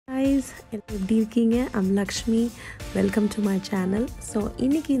guys, எப்படி இருக்கீங்க? I'm Lakshmi. Welcome to my channel. So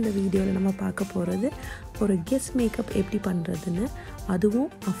இன்னைக்கு இந்த வீடியோல நம்ம பார்க்க போறது ஒரு கெஸ்ட் மேக்கப் எப்படி பண்றதுன்னு, அதுவும்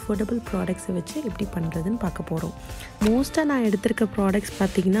அஃபோர்டபிள் ப்ராடக்ட்ஸை வச்சு எப்படி பண்ணுறதுன்னு பார்க்க போகிறோம். மோஸ்ட்டாக நான் எடுத்திருக்க ப்ராடக்ட்ஸ்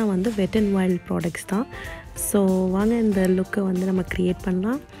பார்த்திங்கன்னா வெட் அண்ட் வைல்ட் ப்ராடக்ட்ஸ் தான். ஸோ வாங்க இந்த லுக்கை நம்ம க்ரியேட்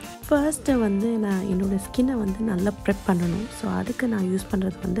பண்ணலாம். ஃபர்ஸ்ட்டு நான் என்னோடய ஸ்கின்னை நல்லா ப்ரெப் பண்ணணும். ஸோ அதுக்கு நான் யூஸ்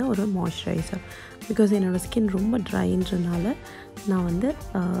பண்ணுறது ஒரு மாய்ஸ்சரைசர். பிகாஸ் என்னோடய ஸ்கின் ரொம்ப ட்ரைன்றதுனால நான்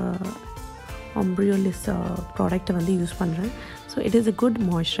ஆம்ப்ரியோலிஸ் ப்ராடக்டை யூஸ் பண்ணுறேன். So it is a good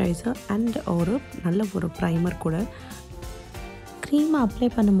moisturiser and நல்ல ஒரு ப்ரைமர் கூட. க்ரீமை அப்ளை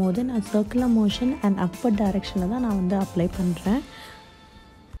பண்ணும்போது நான் சர்க்குலர் மோஷன் அண்ட் அப்வர்ட் டைரெக்ஷனில் தான் நான் அப்ளை பண்ணுறேன்.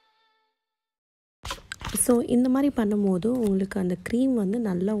 ஸோ இந்த மாதிரி பண்ணும்போது உங்களுக்கு அந்த க்ரீம்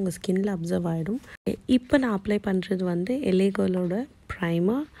நல்லா உங்கள் ஸ்கின்னில் அப்சர்வ் ஆகிடும். இப்போ நான் அப்ளை பண்ணுறது எலேகோலோட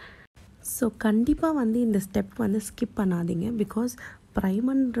ப்ரைமர். ஸோ கண்டிப்பாக இந்த ஸ்டெப் ஸ்கிப் பண்ணாதீங்க. பிகாஸ்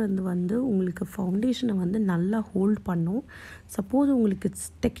ப்ரைமர்ன்றது உங்களுக்கு ஃபவுண்டேஷனை நல்லா ஹோல்ட் பண்ணும். சப்போஸ் உங்களுக்கு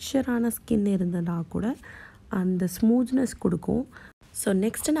டெக்ஸ்சரான ஸ்கின் இருந்ததுனா கூட அந்த ஸ்மூத்னஸ் கொடுக்கும். ஸோ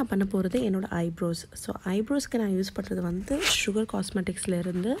நெக்ஸ்ட்டு நான் பண்ண போகிறது என்னோடய ஐப்ரோஸ். ஸோ ஐப்ரோஸ்க்கு நான் யூஸ் பண்ணுறது sugar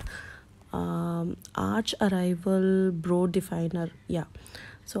காஸ்மெட்டிக்ஸ்லேருந்து arch arrival bro definer. யா,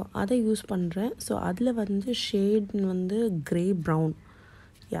 ஸோ அதை யூஸ் பண்ணுறேன். ஸோ அதில் ஷேட் க்ரே ப்ரௌன்.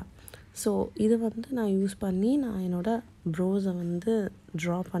 யா, ஸோ இதை நான் யூஸ் பண்ணி நான் என்னோடய ப்ரோஸை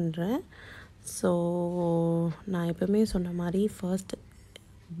ட்ரா பண்ணுறேன். ஸோ நான் எப்போவுமே சொன்ன மாதிரி ஃபர்ஸ்ட்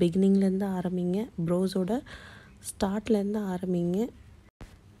பிகினிங்லேருந்து ஆரம்பிங்க, ப்ரோஸோட ஸ்டார்ட்லேருந்து ஆரம்பிங்க.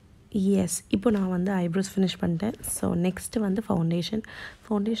 எஸ், இப்போ நான் ஐப்ரோஸ் ஃபினிஷ் பண்ணிட்டேன். ஸோ நெக்ஸ்ட்டு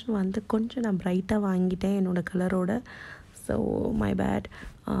ஃபவுண்டேஷன் கொஞ்சம் நான் ப்ரைட்டாக வாங்கிட்டேன் என்னோடய கலரோட. So my bad.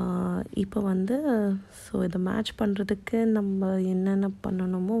 இப்போ ஸோ இதை மேட்ச் பண்ணுறதுக்கு நம்ம என்னென்ன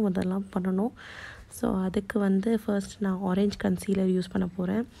பண்ணணுமோ அதெல்லாம் பண்ணணும். ஸோ அதுக்கு ஃபர்ஸ்ட் நான் ஆரஞ்ச் கன்சீலர் யூஸ் பண்ண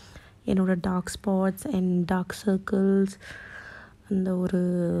போகிறேன். என்னோடய dark spots and dark circles அந்த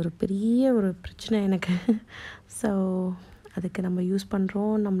ஒரு பெரிய ஒரு பிரச்சனை எனக்கு. ஸோ அதுக்கு நம்ம யூஸ்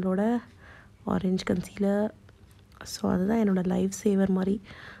பண்ணுறோம் நம்மளோட ஆரஞ்ச் கன்சீலர். ஸோ அதுதான் என்னோடய லைஃப் சேவர் மாதிரி.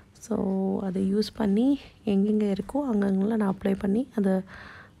 ஸோ அதை யூஸ் பண்ணி எங்கெங்கே இருக்கோ அங்கங்கெல்லாம் நான் அப்ளை பண்ணி அதை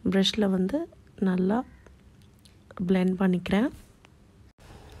ப்ரஷில் நல்லா பிளெண்ட் பண்ணிக்கிறேன்.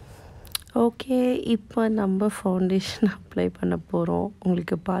 ஓகே, இப்போ நம்ம ஃபவுண்டேஷன் அப்ளை பண்ண போகிறோம்.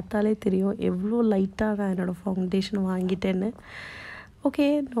 உங்களுக்கு பார்த்தாலே தெரியும் எவ்வளோ லைட்டாக நான் என்னோடய foundation வாங்கிட்டேன்னு. Okay,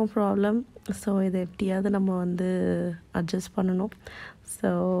 no problem. So இதை எப்படியாவது நம்ம அட்ஜஸ்ட் பண்ணணும். ஸோ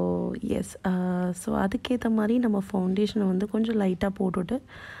எஸ், ஸோ அதுக்கேற்ற மாதிரி நம்ம ஃபவுண்டேஷனை கொஞ்சம் லைட்டாக போட்டுவிட்டு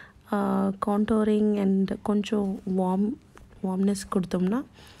கான்டோரிங் அண்ட் கொஞ்சம் வார்ம்னஸ் கொடுத்தோம்னா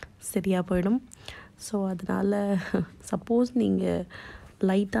சரியாக போயிடும். ஸோ அதனால் சப்போஸ் நீங்கள்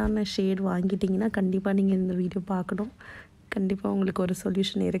லைட்டான ஷேட் வாங்கிட்டிங்கன்னா கண்டிப்பாக நீங்கள் இந்த வீடியோ பார்க்கணும். கண்டிப்பாக உங்களுக்கு ஒரு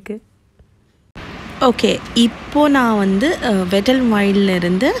சொல்யூஷன் இருக்குது. ஓகே, இப்போது நான் வெட் அண்ட்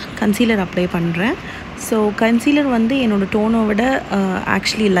வைல்ட்லேருந்து கன்சீலர் அப்ளை பண்ணுறேன். ஸோ கன்சீலர் என்னோடய டோனை விட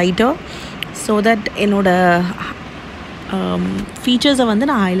ஆக்சுவலி லைட்டாக, ஸோ தட் என்னோடய ஃபீச்சர்ஸை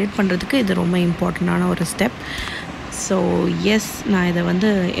நான் ஹைலைட் பண்ணுறதுக்கு இது ரொம்ப இம்பார்ட்டண்ட்டான ஒரு ஸ்டெப். ஸோ எஸ், நான் இதை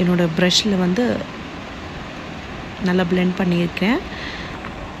என்னோடய ப்ரஷில் நல்லா பிளெண்ட் பண்ணியிருக்கேன்.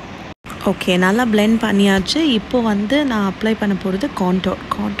 ஓகே, நல்லா பிளெண்ட் பண்ணியாச்சு. இப்போது நான் அப்ளை பண்ண போகிறது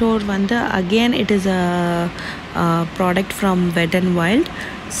contour again it is a product from wet and wild.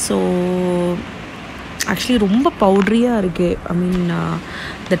 So actually ரொம்ப பவுட்ரியாக இருக்குது. ஐ மீன்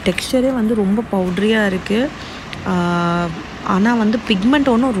இந்த டெக்ஸ்சரே ரொம்ப பவுட்ரியாக இருக்குது. ஆனால் பிக்மெண்ட்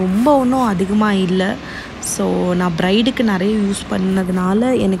ஒன்றும் அதிகமாக இல்லை. ஸோ நான் ப்ரைடுக்கு நிறைய யூஸ் பண்ணதுனால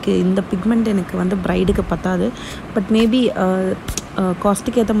எனக்கு இந்த பிக்மெண்ட் எனக்கு ப்ரைடுக்கு பத்தாது. பட் மேபி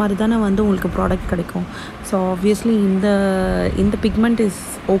காஸ்ட்டுக்கு ஏற்ற மாதிரி தானே உங்களுக்கு ப்ராடக்ட் கிடைக்கும். ஸோ ஆப்வியஸ்லி இந்த pigment is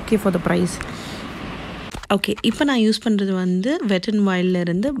okay for the price. Okay, இப்போ நான் யூஸ் பண்ணுறது வெட் அண்ட்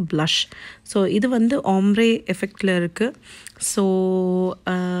வைல்ட்லேருந்து ப்ளஷ். ஸோ இது ஆம்ப்ரே எஃபெக்டில் இருக்குது. ஸோ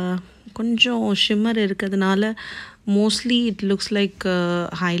கொஞ்சம் ஷிம்மர் இருக்கிறதுனால mostly it looks like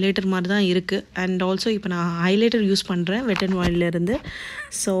highlighter மாதிரி தான் இருக்குது. அண்ட் ஆல்சோ இப்போ நான் ஹைலைட்டர் யூஸ் பண்ணுறேன் வெட் அண்ட் வைல்ட்லேருந்து.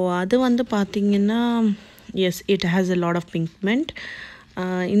 ஸோ அது பார்த்திங்கன்னா S, it has a lot of pigment.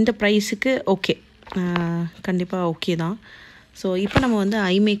 இந்த ப்ரைஸுக்கு ஓகே, கண்டிப்பாக ஓகே தான். ஸோ இப்போ நம்ம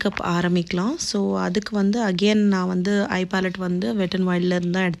ஐ மேக்கப் ஆரம்பிக்கலாம். ஸோ அதுக்கு அகெயின் நான் ஐ பேலட் வெட் அண்ட்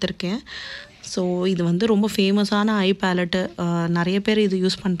வைல்ட்லேருந்து தான் எடுத்திருக்கேன். ஸோ இது ரொம்ப ஃபேமஸான ஐ பேலட்டு, நிறைய பேர் இது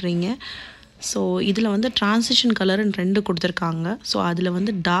யூஸ் பண்ணுறீங்க. ஸோ இதில் ட்ரான்சிஷன் கலர்னு 2 கொடுத்துருக்காங்க. ஸோ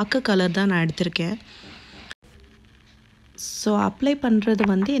அதில் டார்க்கு கலர் தான் நான் எடுத்திருக்கேன். ஸோ அப்ளை பண்ணுறது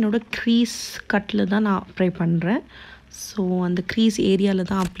என்னோடய க்ரீஸ் கட்டில் தான் நான் அப்ளை பண்ணுறேன். ஸோ அந்த க்ரீஸ் ஏரியாவில்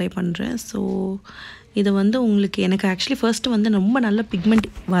தான் அப்ளை பண்ணுறேன். ஸோ இது வந்து உங்களுக்கு எனக்கு ஆக்சுவலி ஃபர்ஸ்ட்டு வந்து ரொம்ப நல்ல பிக்மெண்ட்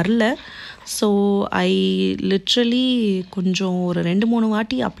வரல. ஸோ ஐ லிட்ரலி கொஞ்சம் ஒரு 2-3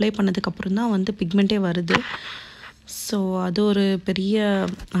 வாட்டி அப்ளை பண்ணதுக்கப்புறம் தான் வந்து பிக்மெண்ட்டே வருது. ஸோ அது ஒரு பெரிய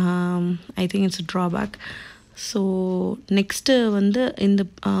I think it's drawback. So next வந்து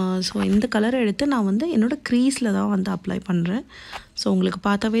இந்த கலரை எடுத்து நான் வந்து என்னோடய க்ரீஸில் தான் வந்து அப்ளை பண்ணுறேன். ஸோ உங்களுக்கு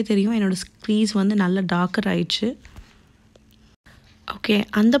பார்த்தாவே தெரியும் என்னோடய க்ரீஸ் வந்து நல்ல டார்க்கர் ஆயிடுச்சு. ஓகே,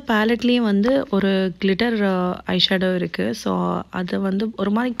 அந்த பேலட்லேயே வந்து ஒரு கிளிட்டர் ஐஷேடோ இருக்குது. ஸோ அது வந்து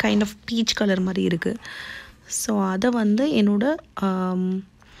ஒரு மாதிரி கைண்ட் ஆஃப் பீச் கலர் மாதிரி இருக்குது. ஸோ அதை வந்து என்னோடய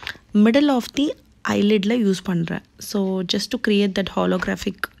மிடில் ஆஃப் தி ஐலிடில் யூஸ் பண்ணுறேன். So just to create that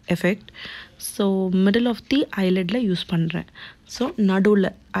holographic effect. So middle of the ஐலிடில் use பண்ணுறேன். ஸோ நடுவில்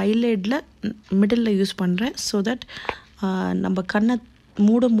ஐலிடில் மிடில் யூஸ் பண்ணுறேன். ஸோ தட் நம்ம கண்ணை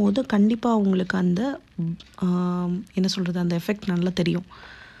மூடும் போது கண்டிப்பாக உங்களுக்கு அந்த என்ன சொல்கிறது அந்த எஃபெக்ட் நல்லா தெரியும்.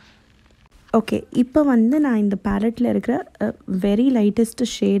 ஓகே, இப்போ வந்து நான் இந்த பேலட்டில் இருக்கிற வெரி லைட்டஸ்ட்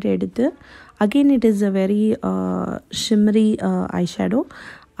ஷேட் எடுத்து again it is a very shimmery eyeshadow.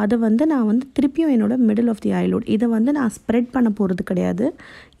 அதை வந்து நான் வந்து திருப்பியும் என்னோடய மிடில் ஆஃப் தி ஐலோட் இதை வந்து நான் ஸ்ப்ரெட் பண்ண போகிறது கிடையாது.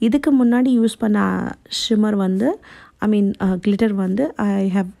 இதுக்கு முன்னாடி யூஸ் பண்ண ஷிம்மர் வந்து கிளிட்டர் வந்து ஐ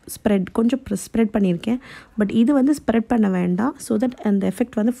ஹவ் கொஞ்சம் ஸ்ப்ரெட் பண்ணியிருக்கேன். பட் இது வந்து ஸ்ப்ரெட் பண்ண வேண்டாம். ஸோ தட் அந்த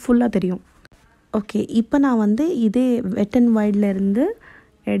எஃபெக்ட் வந்து ஃபுல்லாக தெரியும். ஓகே, இப்போ நான் வந்து இதே வெட் அண்ட் வைட்லேருந்து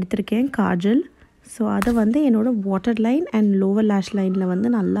எடுத்திருக்கேன் காஜல். ஸோ அதை வந்து என்னோடய வாட்டர் லைன் அண்ட் லோவர் லேஷ் லைனில் வந்து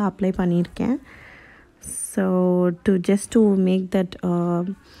நல்லா அப்ளை பண்ணியிருக்கேன். So just to make that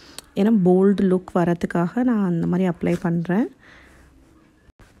ஏன்னா போல்டு லுக் வரதுக்காக நான் அந்த மாதிரி அப்ளை பண்ணுறேன்.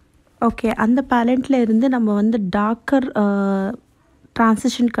 ஓகே, அந்த பேலட்டில் இருந்து நம்ம வந்து டார்க்கர்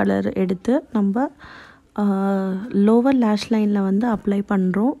ட்ரான்சிஷன் கலர் எடுத்து நம்ம லோவர் லேஷ் லைனில் வந்து அப்ளை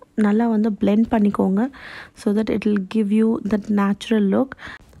பண்ணுறோம். நல்லா வந்து பிளெண்ட் பண்ணிக்கோங்க. So that it will give you that natural look.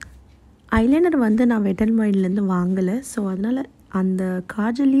 Eyeliner வந்து நான் வெட் அண்ட் வைட்லேருந்து வாங்கலை. ஸோ அதனால் அந்த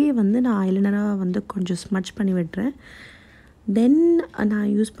காஜல்லையே வந்து நான் ஐலைனராக வந்து கொஞ்சம் ஸ்மட்ச் பண்ணி விடுறேன். தென் நான்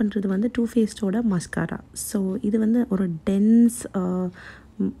யூஸ் பண்ணுறது வந்து டூ ஃபேஸ்டோட மஸ்காரா. ஸோ இது வந்து ஒரு டென்ஸ்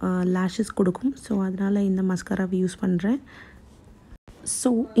லேஷஸ் கொடுக்கும். ஸோ அதனால் இந்த மஸ்காராவை யூஸ் பண்ணுறேன். ஸோ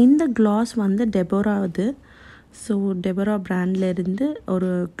இந்த க்ளாஸ் வந்து டெபோராவது. ஸோ டெபோரா பிராண்ட்லேருந்து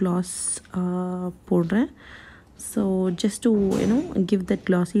ஒரு க்ளாஸ் போடுறேன். So just to give that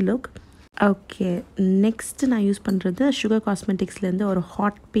glossy look. Okay, next நான் யூஸ் பண்ணுறது சுகர் காஸ்மெட்டிக்ஸ்லேருந்து ஒரு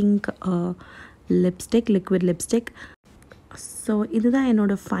hot pink lipstick, liquid lipstick. So இதுதான்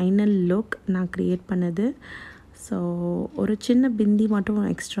என்னோடய ஃபைனல் லுக் நான் க்ரியேட் பண்ணது. ஸோ ஒரு சின்ன பிந்தி மட்டும்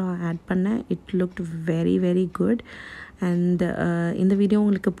எக்ஸ்ட்ரா ஆட் பண்ணேன். It looked very very good. And இந்த வீடியோ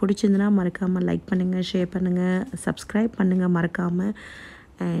உங்களுக்கு பிடிச்சிருந்துன்னா மறக்காமல் லைக் பண்ணுங்கள், ஷேர் பண்ணுங்கள், சப்ஸ்கிரைப் பண்ணுங்கள் மறக்காமல்.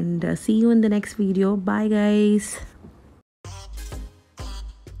 And see you in the next video. Bye guys.